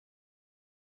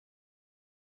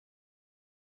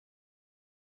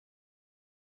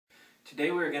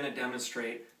Today we're going to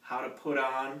demonstrate how to put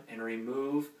on and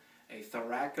remove a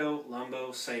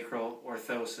thoracolumbosacral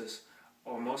orthosis,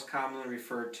 or most commonly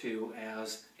referred to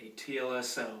as a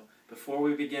TLSO. Before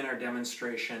we begin our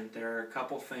demonstration, there are a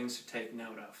couple things to take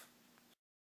note of.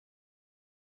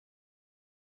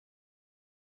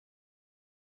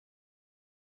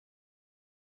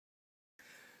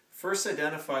 First,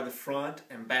 identify the front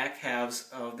and back halves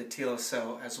of the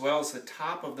TLSO as well as the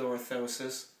top of the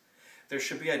orthosis. There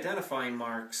should be identifying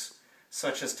marks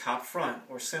such as top front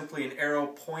or simply an arrow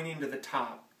pointing to the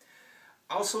top.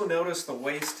 Also notice the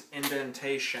waist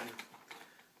indentation,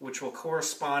 which will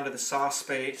correspond to the soft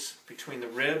space between the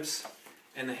ribs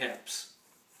and the hips.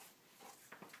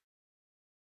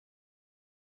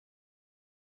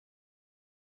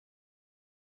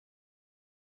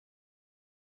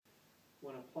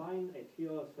 When applying a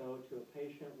TLSO to a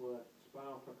patient with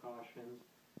spinal precautions,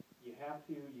 you have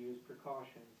to use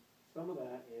precautions. Some of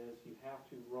that is you have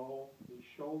to roll the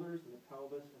shoulders and the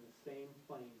pelvis in the same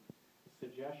plane. The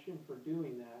suggestion for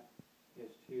doing that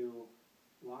is to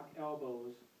lock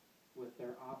elbows with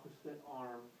their opposite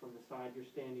arm from the side you're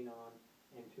standing on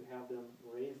and to have them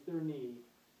raise their knee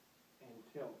and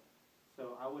tilt.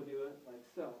 So I would do it like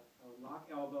so. I would lock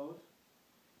elbows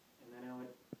and then I would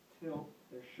tilt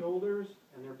their shoulders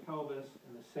and their pelvis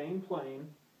in the same plane,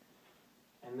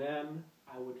 and then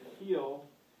I would feel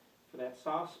for that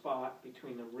soft spot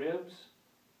between the ribs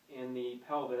and the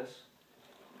pelvis,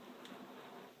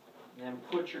 and then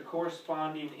put your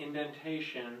corresponding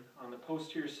indentation on the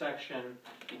posterior section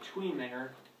between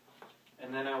there,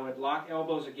 and then I would lock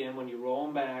elbows again when you roll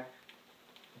them back,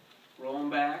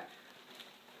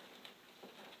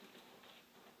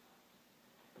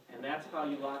 and that's how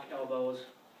you lock elbows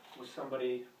with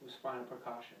somebody with spinal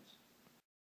precautions.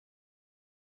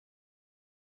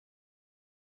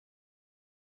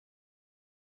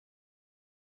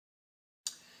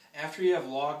 After you have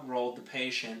log rolled the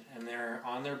patient and they're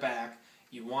on their back,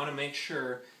 you want to make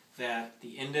sure that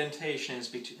the indentation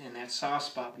is in that soft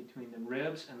spot between the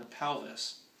ribs and the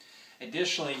pelvis.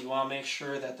 Additionally, you want to make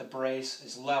sure that the brace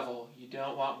is level. You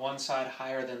don't want one side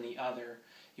higher than the other.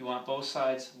 You want both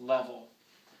sides level.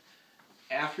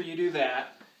 After you do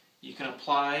that, you can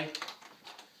apply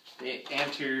the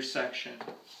anterior section.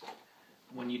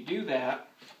 When you do that,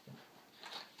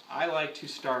 I like to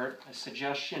start, a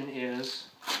suggestion is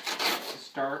to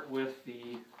start with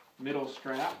the middle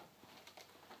strap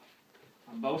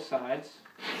on both sides.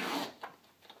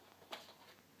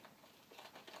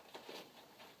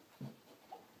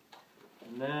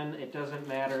 And then it doesn't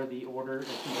matter the order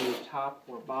if you do top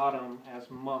or bottom as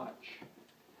much.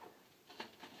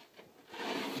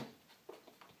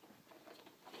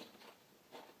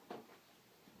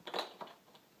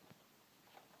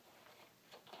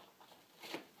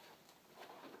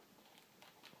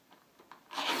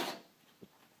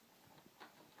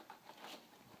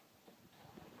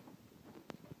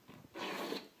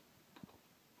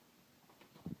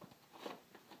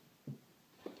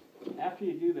 After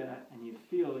you do that and you'll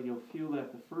feel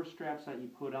that the first straps that you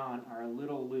put on are a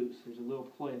little loose. There's a little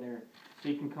play there. So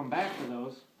you can come back to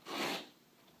those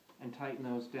and tighten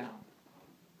those down.